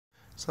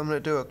So I'm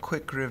going to do a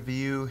quick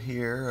review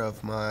here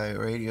of my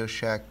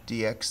RadioShack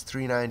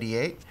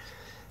DX-398.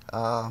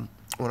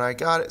 When I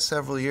got it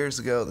several years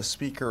ago, the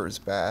speaker was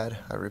bad.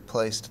 I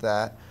replaced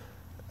that.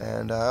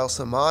 And I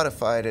also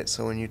modified it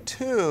so when you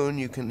tune,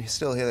 you can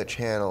still hear the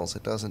channels.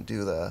 It doesn't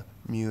do the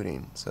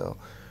muting. So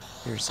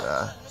here's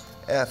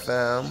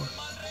FM.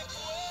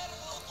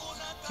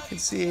 You can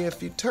see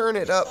if you turn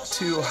it up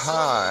too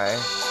high,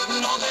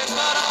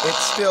 it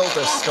still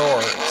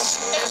distorts.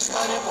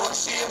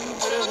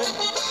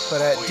 But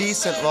at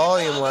decent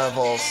volume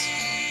levels,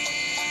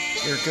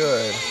 you're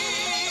good.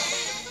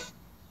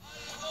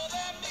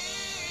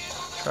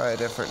 Try a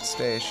different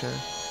station.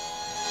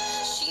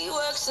 She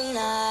works the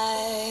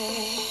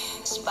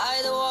nights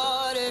by the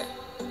water.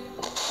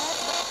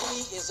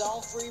 He is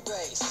on free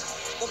base.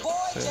 The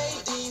boy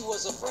JD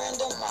was a friend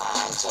of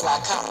mine till I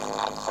caught him in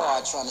my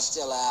car trying to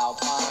steal an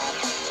Alpine.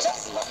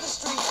 Just love the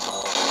streets.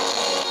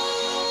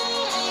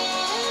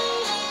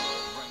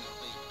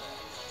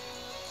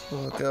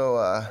 We'll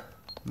go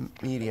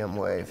medium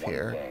wave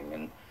here.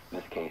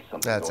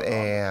 That's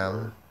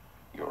AM.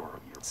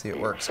 See, it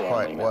works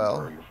quite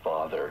well.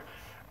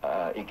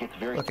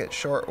 Look at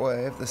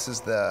shortwave. This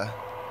is the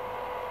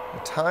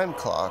time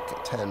clock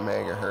at 10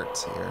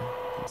 megahertz here.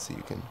 You can see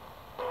you can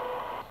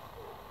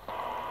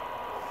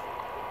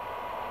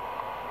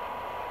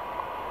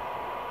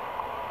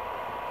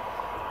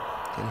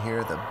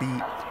hear the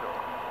beat.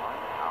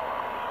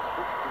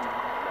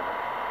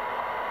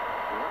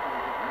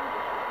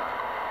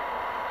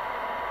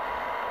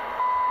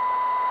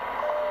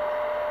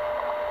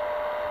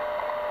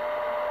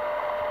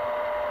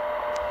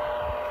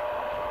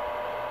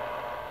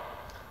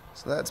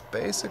 So that's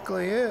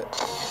basically it.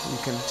 You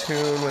can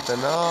tune with the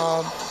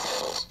knob.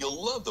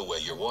 You'll love the way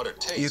your water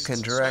tastes. You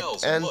can direct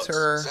smells, and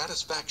enter. looks.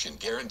 Satisfaction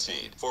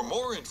guaranteed. For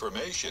more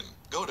information,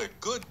 go to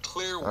Good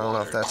Clear Water. I don't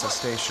know if that's a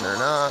station or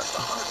not.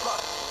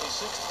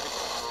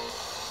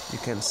 You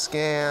can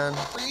scan.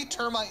 Free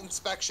termite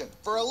inspection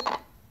for a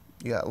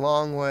You got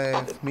long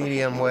wave,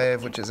 medium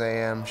wave, which is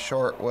AM,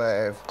 short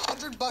wave,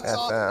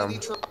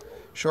 FM.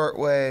 Short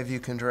wave,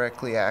 you can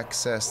directly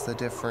access the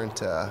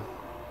different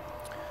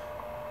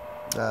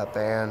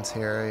bands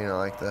here, you know,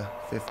 like the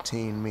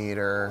 15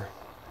 meter,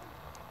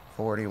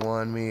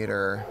 41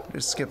 meter.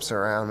 Just skips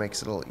around,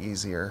 makes it a little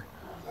easier.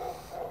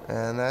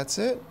 And that's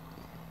it.